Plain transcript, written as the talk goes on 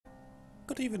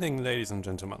Good evening, ladies and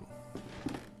gentlemen.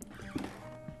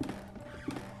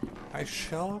 I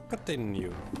shall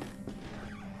continue.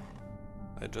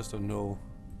 I just don't know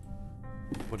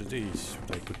what it is.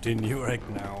 Should I continue right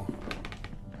now?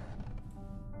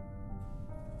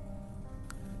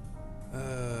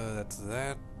 That's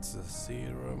that. The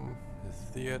serum, the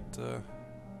theater,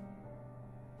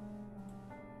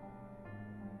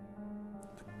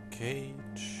 the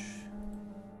cage.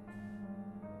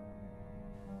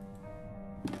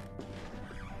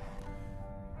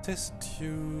 Test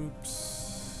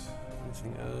tubes.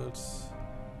 Anything else?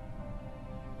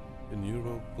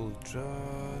 Innumerable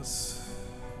jars.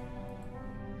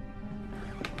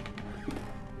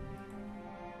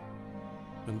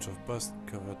 Bunch of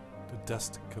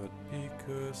dust-covered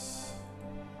beakers.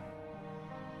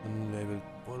 Unlabeled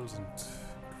bottles and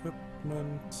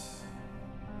equipment.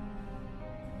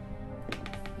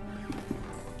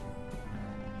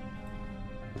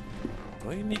 Do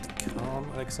I need to calm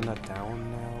Alexander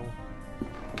down now?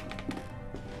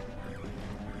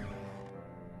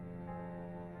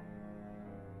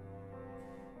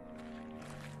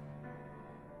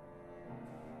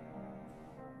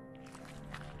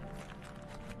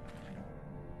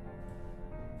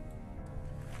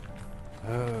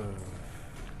 Oh.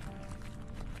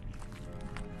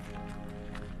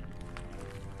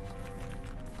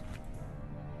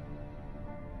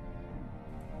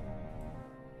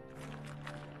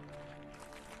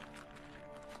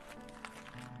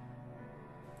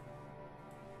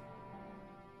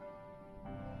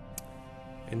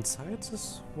 Inside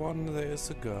this one there is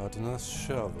a gardener's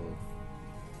shovel.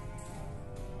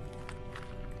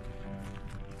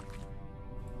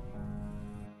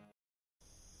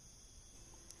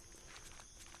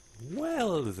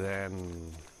 Well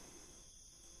then.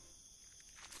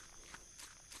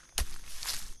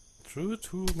 True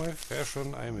to my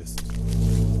fashion, I missed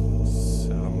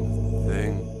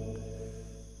something.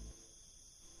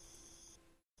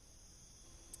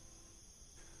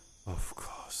 Of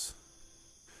course.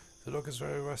 The lock is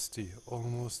very rusty,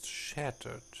 almost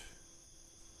shattered.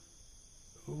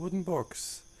 A wooden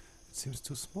box. It seems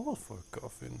too small for a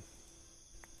coffin.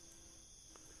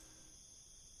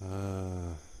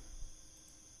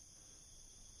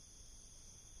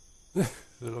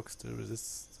 The lock still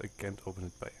resists. I can't open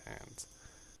it by hand.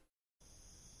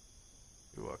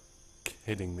 You are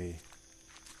kidding me.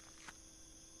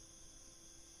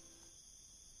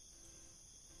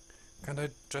 Can't I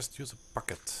just use a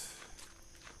bucket?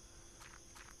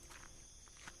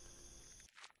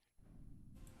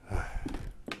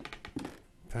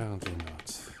 Apparently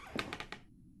not.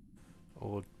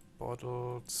 Old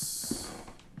bottles.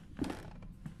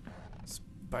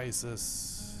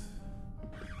 Spices.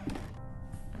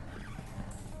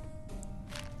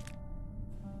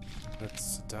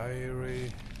 That's the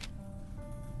diary.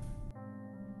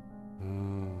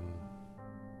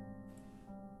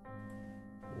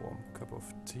 Warm cup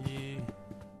of tea.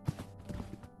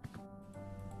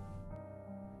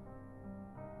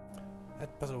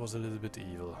 That puzzle was a little bit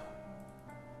evil.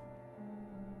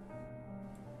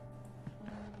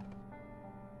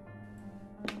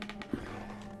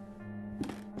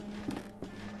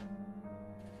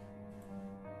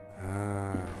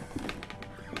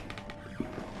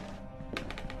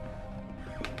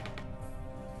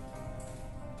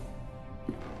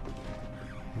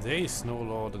 There is no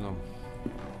laudanum.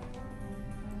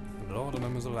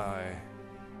 Laudanum is a lie.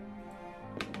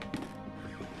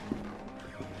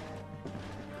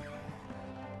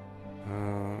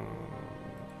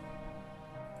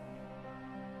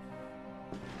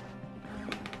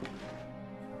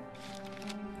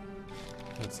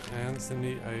 That's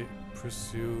Anthony, I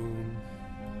presume.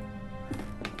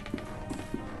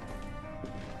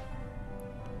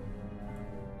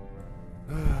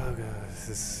 Oh god, this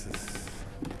is...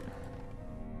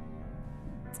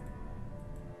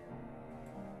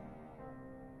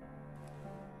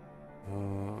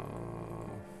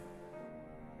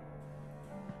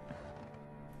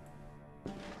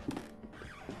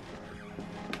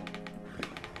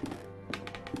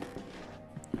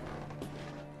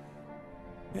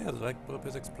 Yeah, the light bulb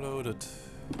has exploded.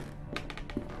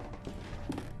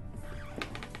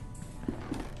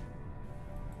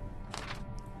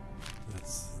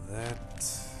 That's that.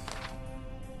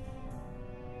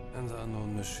 And the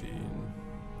unknown machine.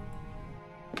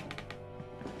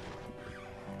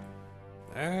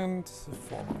 And the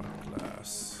format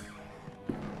glass.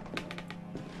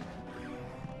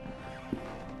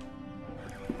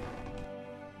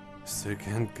 Still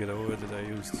can't get over that I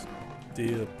used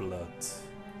deer blood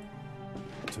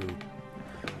to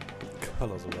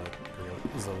color the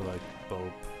light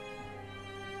bulb.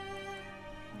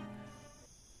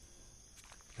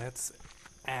 That's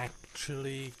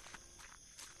actually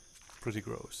pretty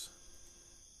gross.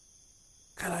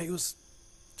 Can I use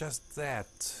just that?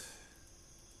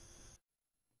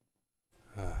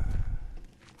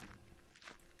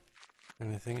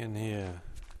 Anything in here?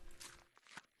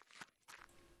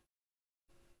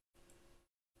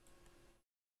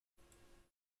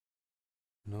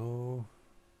 No.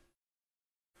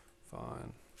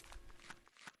 Fine.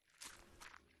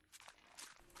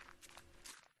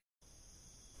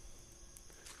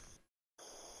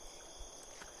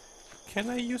 Can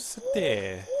I use it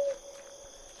there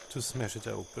to smash it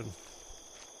open?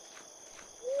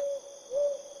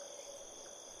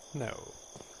 No.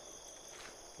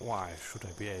 Why should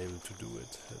I be able to do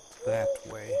it that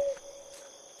way?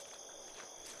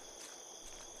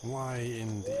 Why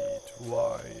indeed?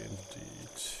 Why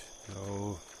indeed?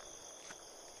 No.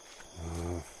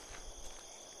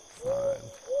 Fine.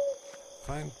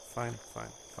 Fine, fine,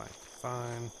 fine, fine,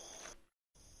 fine.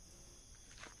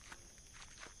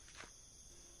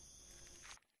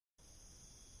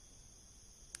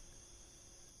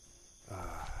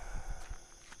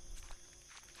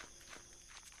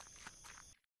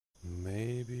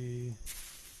 Maybe...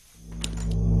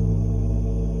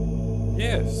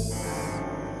 Yes!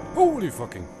 Holy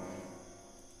fucking!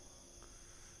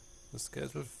 The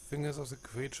skeletal fingers of the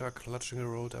creature are clutching a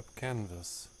rolled up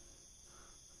canvas.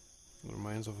 The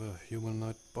remains of a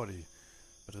humanoid body,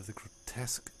 but with a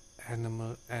grotesque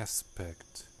animal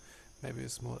aspect. Maybe a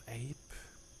small ape?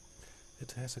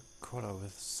 It has a collar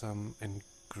with some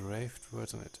engraved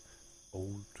words on it.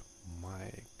 Old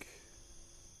Mike.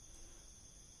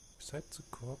 Besides the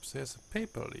corpse, there's a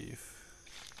paper leaf.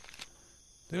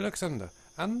 Dear Alexander,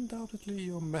 undoubtedly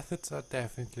your methods are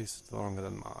definitely stronger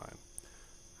than mine.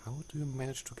 How do you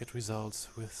manage to get results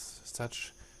with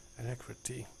such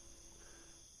alacrity?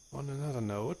 On another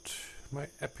note, my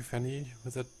epiphany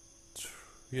with the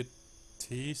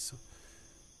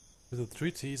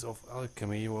treatise of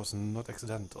alchemy was not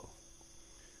accidental.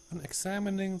 On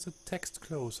examining the text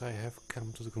close, I have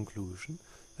come to the conclusion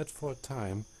that for a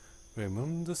time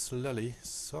Raymondus Lully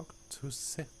sought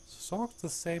the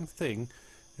same thing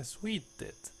as we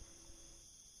did.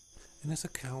 In his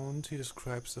account he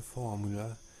describes the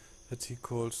formula that he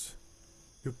calls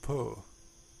Upo.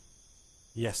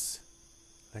 Yes,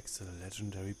 like the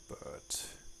legendary bird.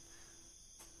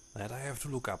 That I have to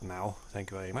look up now,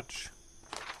 thank you very much.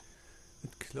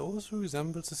 It closely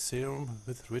resembles the serum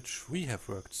with which we have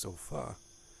worked so far,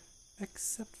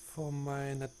 except for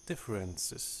minor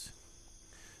differences.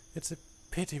 It's a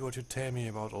pity what you tell me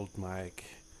about old Mike.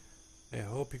 I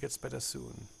hope he gets better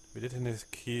soon. We did in his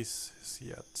case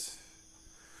yet.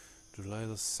 July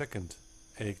the 2nd,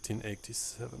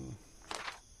 1887.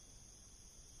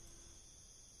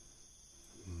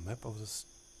 Map of the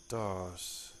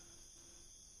stars.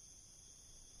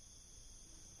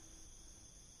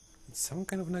 It's some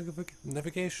kind of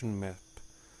navigation map.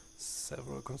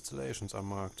 Several constellations are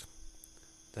marked.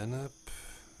 Deneb,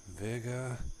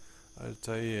 Vega,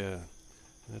 Altair.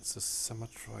 And it's a summer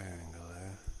triangle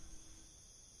there.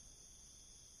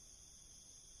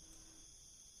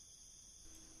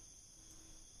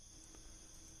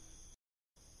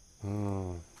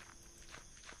 Oh.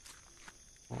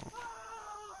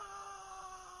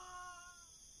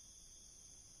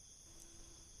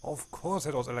 Of course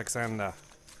it was Alexander.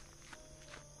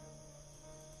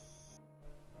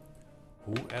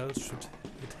 Who else should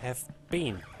it have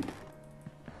been?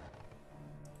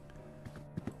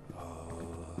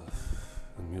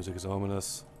 The music is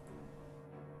ominous.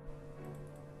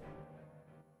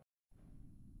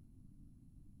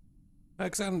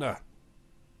 Alexander!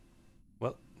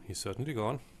 Well, he's certainly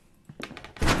gone.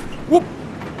 Whoop!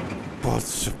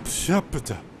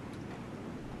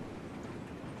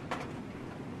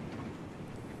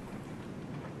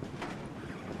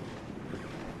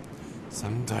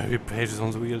 Some diary pages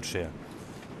on the wheelchair.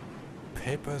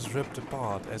 Paper is ripped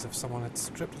apart, as if someone had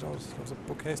stripped it out of the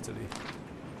book hastily.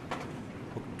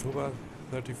 October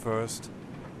 31st,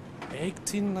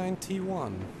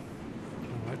 1891.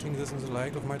 I'm writing this in the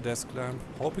light of my desk lamp,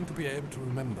 hoping to be able to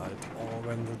remember it, or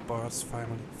when the birds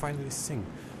finally sing,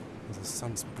 and the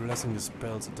sun's blessing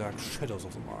dispels the dark shadows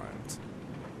of the mind.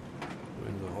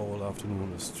 During the whole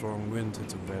afternoon, a strong wind hit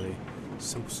the valley,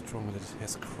 so strong that it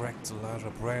has cracked the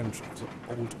larger branch of the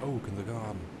old oak in the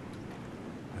garden.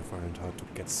 I find it hard to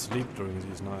get sleep during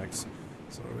these nights,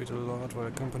 so I read aloud while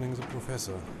accompanying the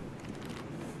professor.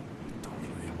 I don't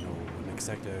really know when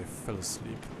exactly I fell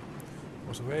asleep. I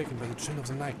was awakened by the chill of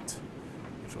the night,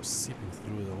 which was seeping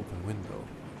through the open window.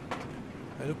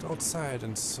 I looked outside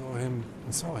and saw him.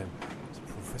 The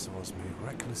professor was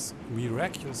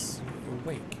miraculously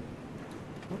awake.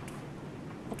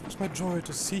 What was my joy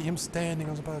to see him standing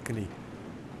on the balcony,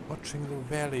 watching the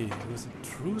valley with a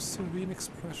true serene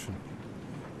expression,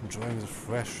 enjoying the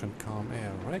fresh and calm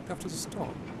air right after the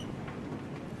storm.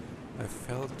 I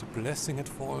felt that a blessing had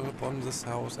fallen upon this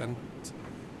house, and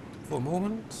for a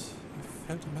moment I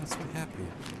felt immensely happy.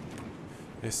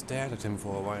 I stared at him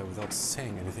for a while without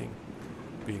saying anything,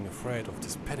 being afraid of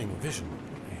dispelling a vision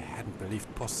I hadn't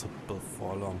believed possible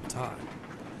for a long time.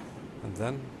 And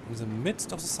then, in the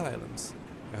midst of the silence,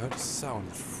 I heard a sound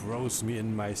that froze me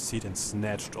in my seat and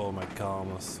snatched all my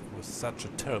calmness with such a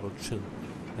terrible chill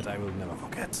that I will never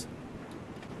forget.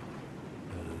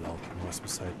 A loud noise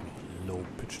beside me,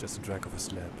 low-pitched as the drag of a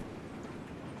slab.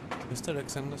 Mr.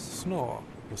 Alexander's snore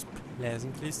was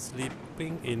pleasantly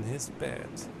sleeping in his bed.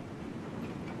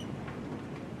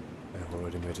 I have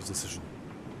already made a decision.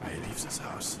 I leave this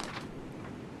house.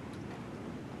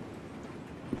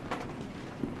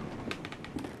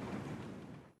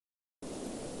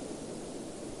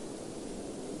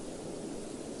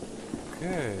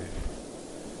 Okay.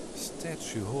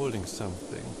 Statue holding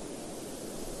something.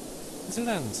 It's a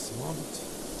lens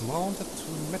mounted to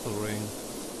a metal ring.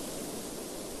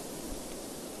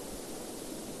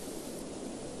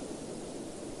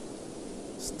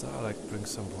 Starlight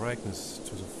brings some brightness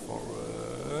to the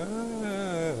forest.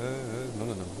 No.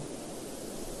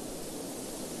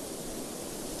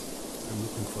 I'm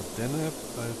looking for Devitt,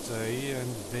 Altair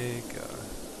and Vega.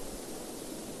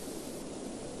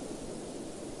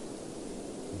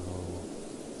 No.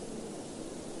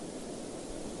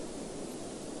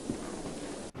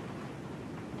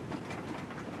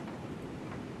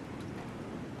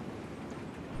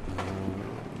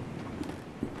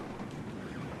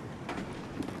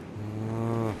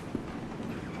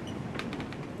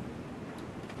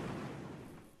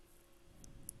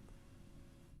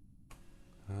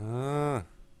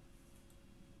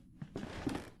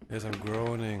 Yes, I'm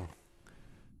groaning.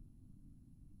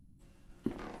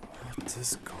 What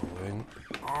is going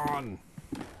on?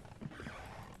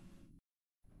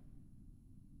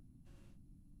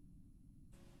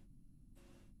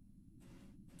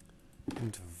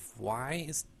 And why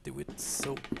is Devitt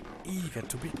so eager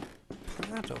to be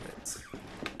part of it?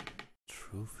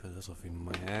 True philosophy,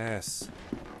 my ass.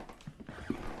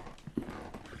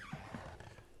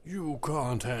 You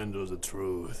can't handle the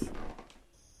truth.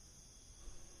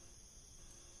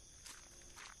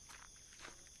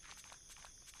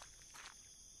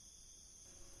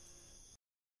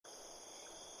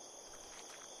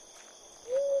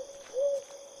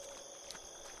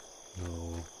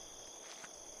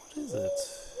 What is it?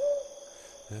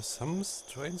 There's some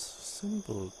strange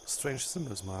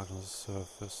symbols marked on the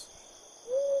surface.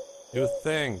 You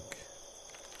think?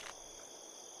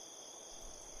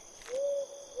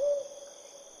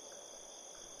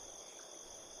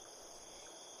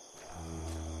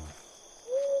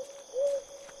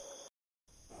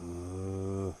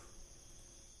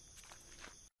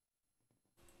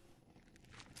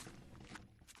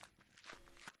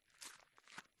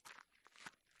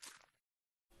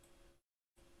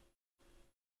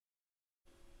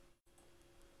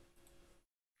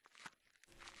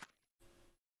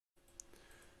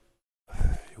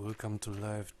 Will come to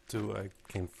life too. I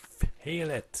can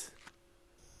feel it.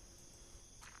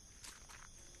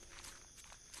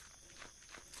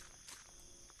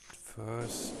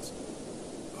 First,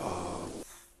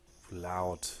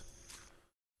 loud.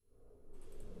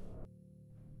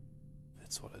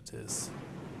 That's what it is.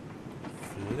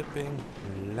 Flipping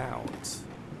loud.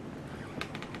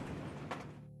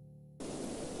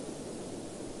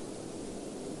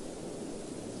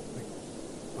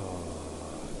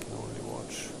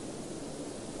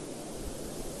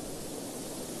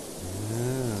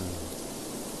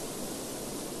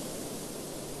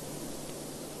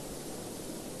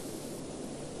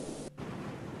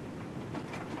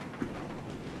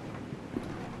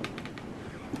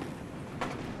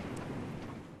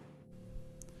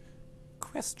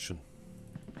 Question.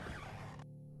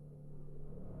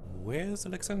 Where's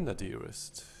Alexander,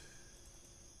 dearest?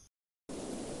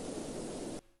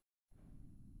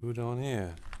 Who down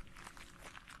here?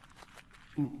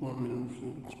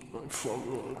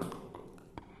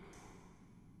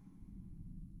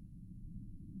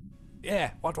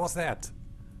 Yeah, what was that?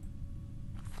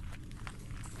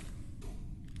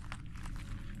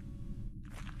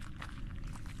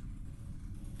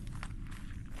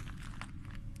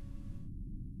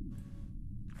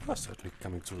 You're certainly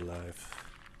coming to life.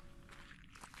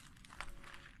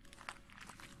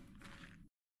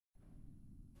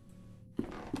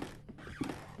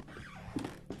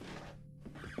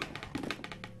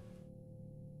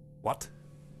 What?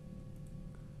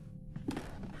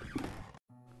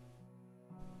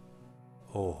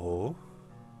 Oh ho.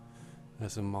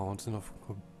 There's a mountain of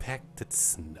compacted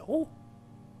snow?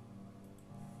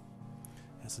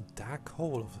 There's a dark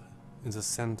hole in the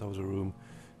center of the room.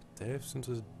 It delves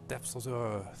into the depths of the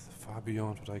earth, far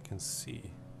beyond what I can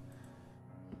see.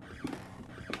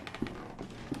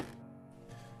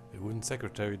 A wooden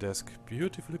secretary desk,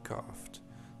 beautifully carved.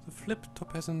 The flip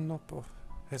top has no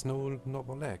knob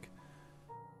or leg.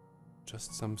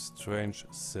 Just some strange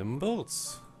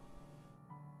symbols.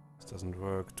 This doesn't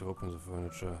work to open the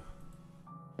furniture.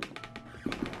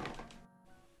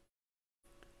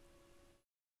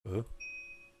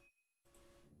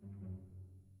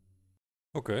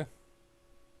 Okay.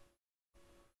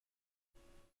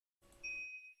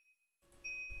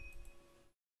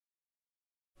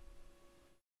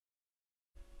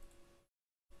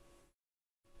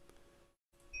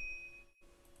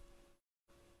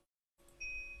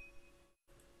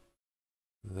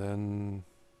 Then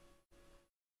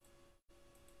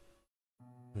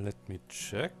let me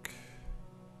check.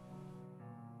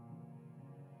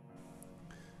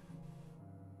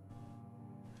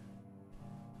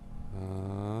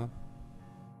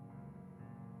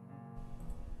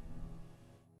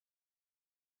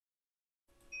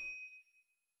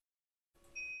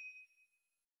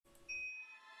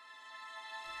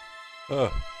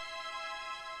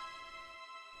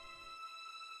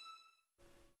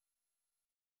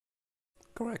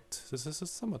 Correct. This is a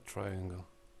summer triangle.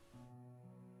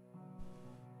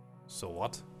 So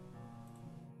what?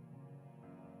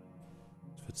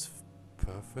 It fits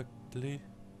perfectly.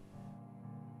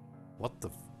 What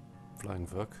the flying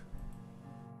fuck?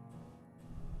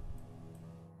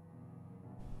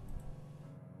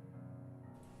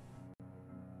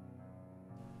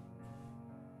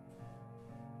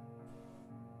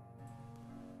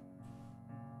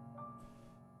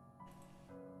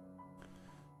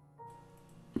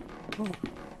 Oh.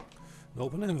 An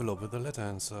open envelope with a letter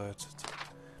inside.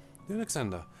 Dear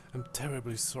Alexander, I'm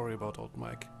terribly sorry about old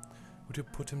Mike. Would you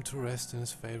put him to rest in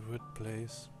his favorite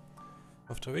place?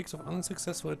 After weeks of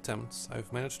unsuccessful attempts,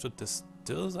 I've managed to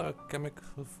distill the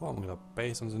alchemical formula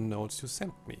based on the notes you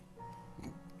sent me.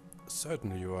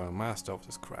 Certainly you are a master of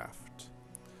this craft.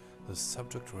 The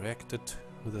subject reacted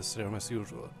with the serum as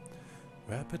usual,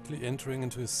 rapidly entering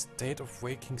into a state of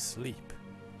waking sleep.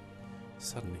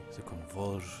 Suddenly the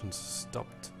convulsions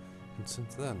stopped, and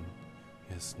since then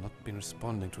he has not been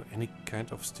responding to any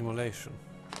kind of stimulation.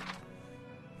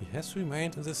 He has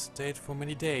remained in this state for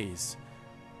many days.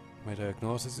 My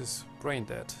diagnosis is brain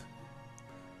dead.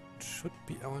 It should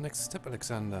be our next step,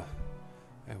 Alexander.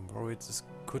 I am worried this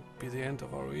could be the end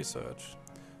of our research.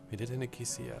 We did in a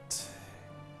kiss yet.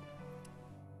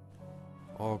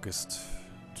 August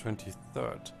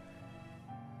 23rd,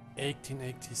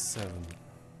 1887.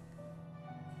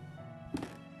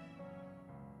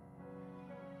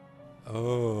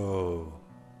 Oh.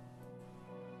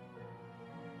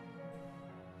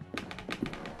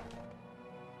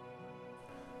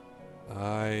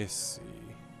 I see.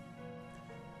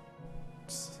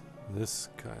 It's this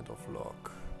kind of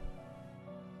lock.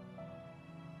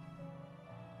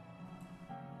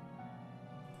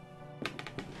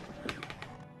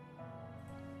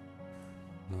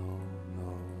 No,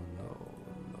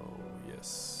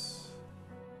 yes.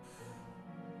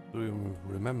 Do you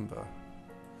remember?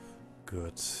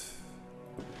 Good.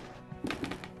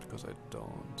 Because I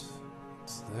don't.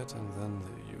 It's that and then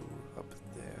the U up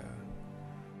there.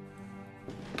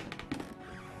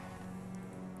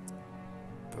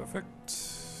 Perfect.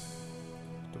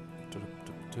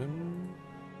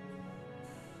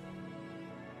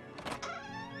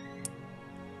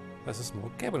 There's a small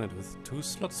cabinet with 2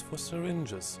 slots for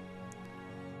syringes.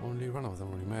 Only one of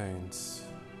them remains.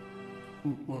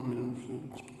 The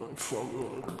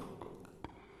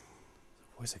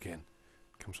voice again.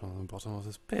 It comes from the bottom of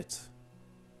this pit.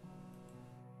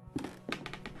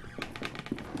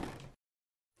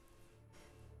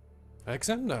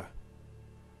 Alexander!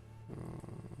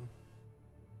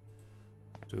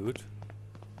 Dude.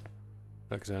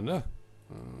 Alexander?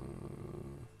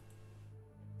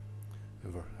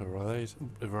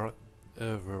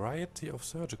 A variety of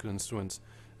surgical instruments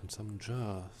and some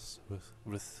jars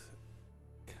with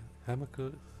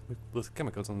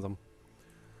chemicals on them.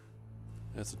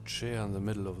 There's a chair in the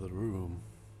middle of the room.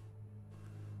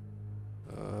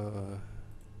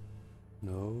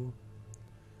 No.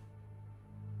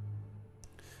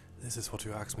 This is what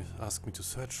you asked me to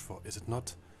search for, is it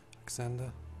not,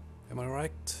 Alexander? Am I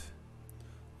right?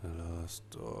 The last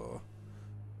door.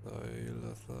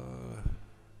 The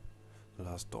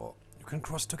last door. You can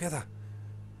cross together.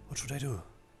 What should I do?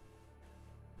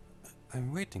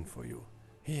 I'm waiting for you.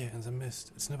 Here in the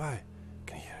mist. It's nearby.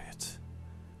 Can you hear it?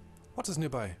 What is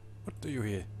nearby? What do you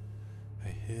hear? I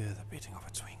hear the beating of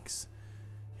its wings.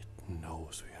 It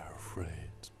knows we are afraid.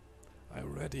 Are you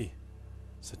ready?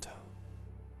 Sit down.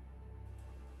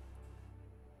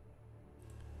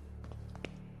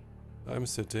 I'm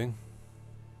sitting.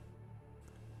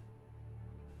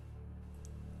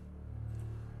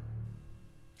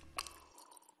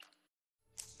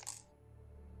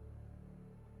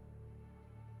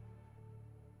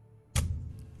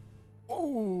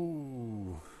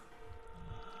 Oh!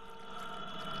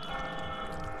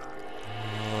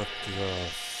 What the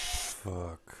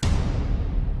fuck?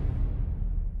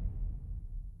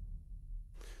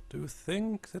 Do you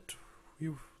think that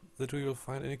we will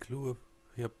find any clue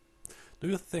here? Do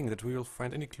you think that we will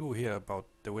find any clue here about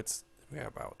Devitt's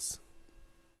whereabouts?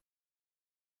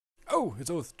 Oh, it's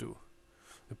those two.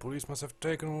 The police must have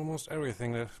taken almost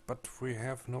everything, but we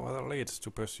have no other leads to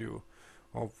pursue.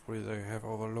 Hopefully they have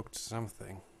overlooked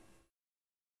something.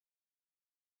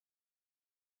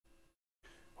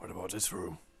 What about this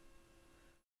room?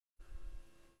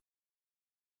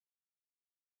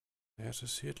 There's a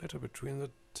sealed letter between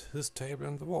his table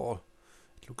and the wall.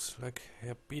 It looks like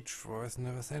Herr Beechworth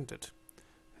never sent it.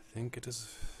 I think it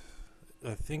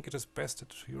is best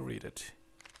that you read it.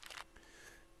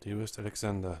 Dearest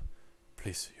Alexander,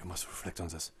 please, you must reflect on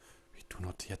this. We do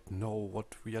not yet know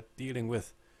what we are dealing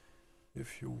with.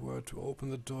 If you were to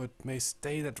open the door, it may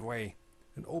stay that way.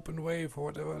 An open way for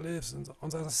whatever lives on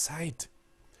the other side.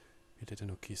 We did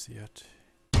no kiss yet.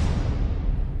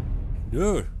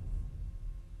 No!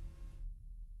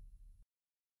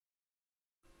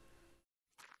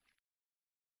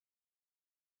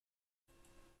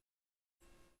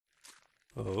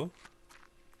 Oh.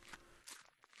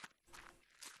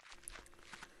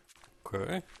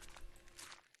 Okay.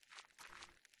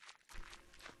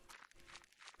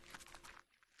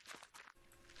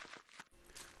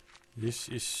 This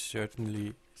is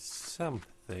certainly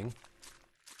something.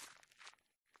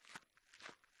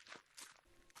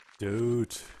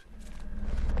 Dude.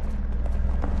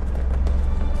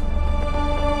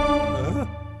 Huh?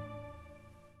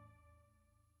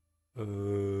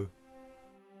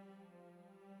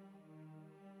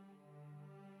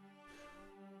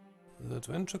 The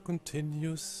adventure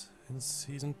continues in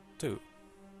season 2.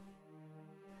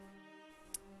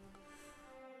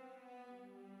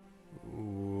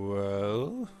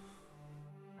 Well,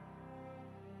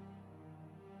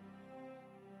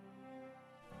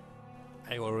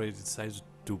 I already decided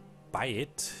to buy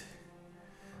it,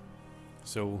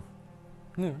 so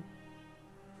yeah.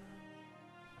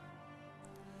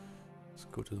 Let's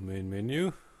go to the main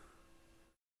menu,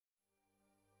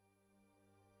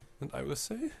 and I will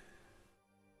say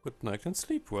good night and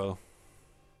sleep well.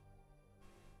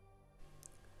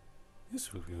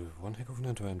 This will be one heck of an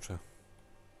adventure.